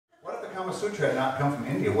Kama Sutra had not come from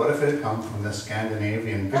India, what if it had come from the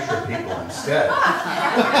Scandinavian fisher people instead? It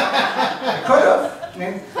could have. I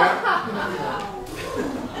mean,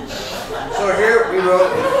 so here we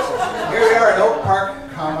are in Oak Park,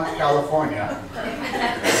 California.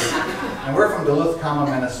 And we're from Duluth,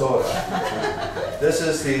 Minnesota. This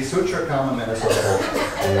is the Sutra, Minnesota.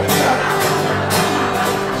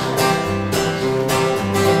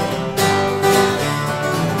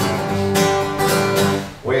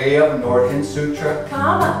 Way up north in Sutra,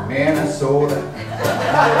 Minnesota.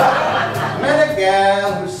 Met a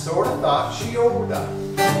gal who sort of thought she owed a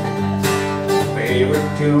favor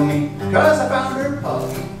to me, 'cause I found her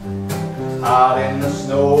puppy out in the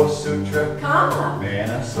snow of Sutra,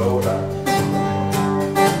 Minnesota.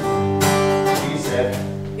 She said,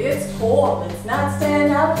 "It's cold, let's not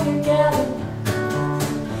stand out together.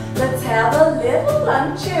 Let's have a little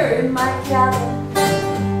lunch here in my cabin."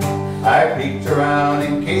 I peeked around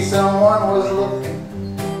in case someone was looking,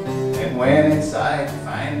 and went inside to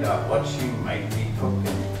find out what she might be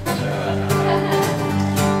cooking.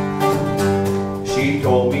 She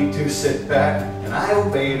told me to sit back, and I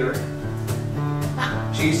obeyed her.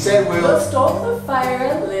 She said, "We'll stoke the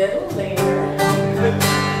fire a little later."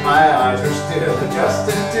 My eyes are still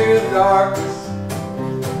adjusted to the darkness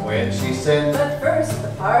when she said, "But first, the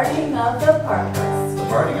parting of the parkas." The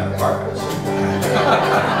parting of the parkas?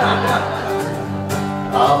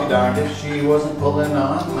 I'll be darned if she wasn't pulling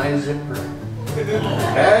on my zipper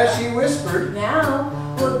as she whispered, "Now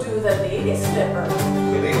we'll do the lady slipper."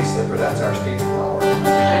 The lady slipper, that's our state flower.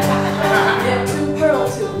 Nip to pearl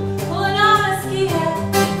to, pulling on a ski hat.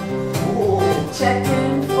 Ooh.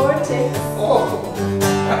 Checking for ticks. Oh.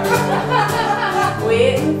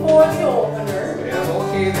 Waiting for the opener. Yeah,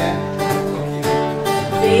 okay then.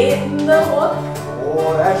 Baiting the hook.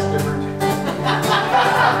 Oh, that's different.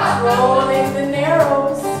 Rolling the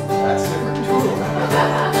narrows. That's different too.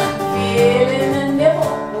 Feeling a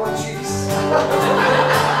nibble. Oh, jeez.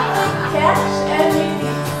 Catch and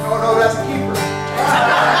release. No, that's a keeper.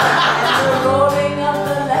 The rolling of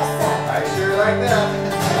the left side. I sure like that.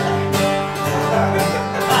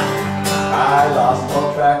 I lost all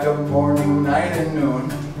track of morning, night, and noon.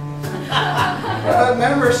 But I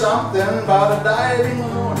remember something about a diving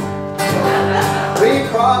loon. We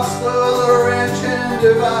crossed the Laurentian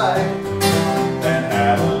Divide and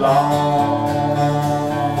had a long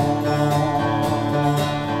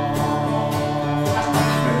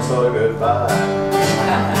Minnesota goodbye. I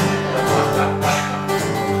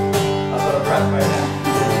was out of breath by then.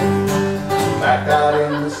 Back out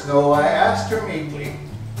in the snow, I asked her meekly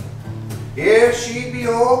if she'd be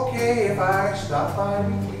okay if I stopped by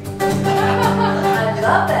weekly. I'd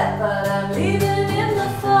love that, but I'm leaving in the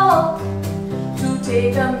fall to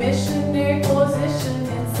take a missionary position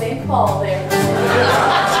in St. Paul there.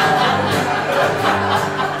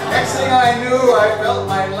 Next thing I knew, I felt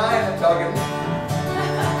my line a-tugging.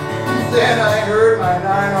 Then I heard my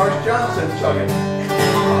 9-horse Johnson chugging.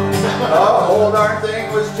 The whole darn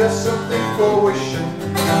thing was just something fruition.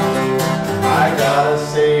 I gotta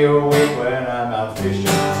stay awake